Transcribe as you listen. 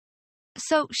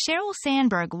So Sheryl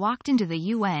Sandberg walked into the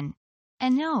UN.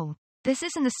 And no, this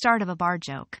isn't the start of a bar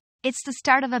joke. It's the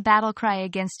start of a battle cry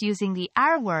against using the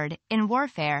R word in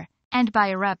warfare, and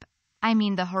by rep, I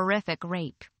mean the horrific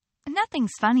rape.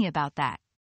 Nothing's funny about that.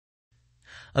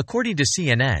 According to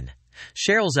CNN,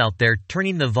 Sheryl's out there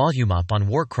turning the volume up on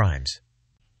war crimes.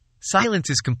 Silence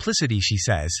is complicity, she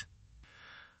says.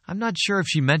 I'm not sure if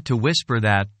she meant to whisper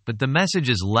that, but the message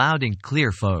is loud and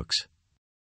clear, folks.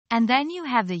 And then you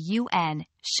have the UN,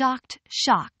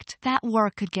 shocked. That war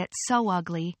could get so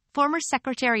ugly. Former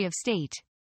Secretary of State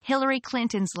Hillary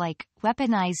Clinton's like,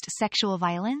 weaponized sexual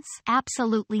violence?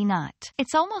 Absolutely not.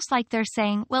 It's almost like they're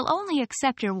saying, we'll only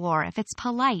accept your war if it's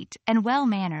polite and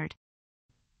well-mannered.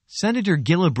 Senator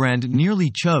Gillibrand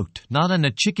nearly choked, not on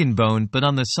a chicken bone, but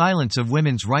on the silence of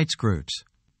women's rights groups.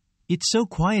 It's so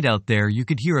quiet out there you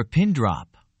could hear a pin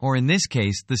drop, or in this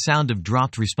case, the sound of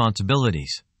dropped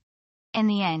responsibilities. In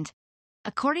the end,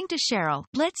 according to Sheryl,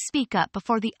 let's speak up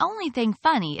before the only thing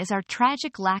funny is our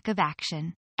tragic lack of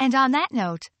action. And on that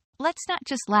note, let's not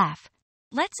just laugh,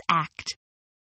 let's act.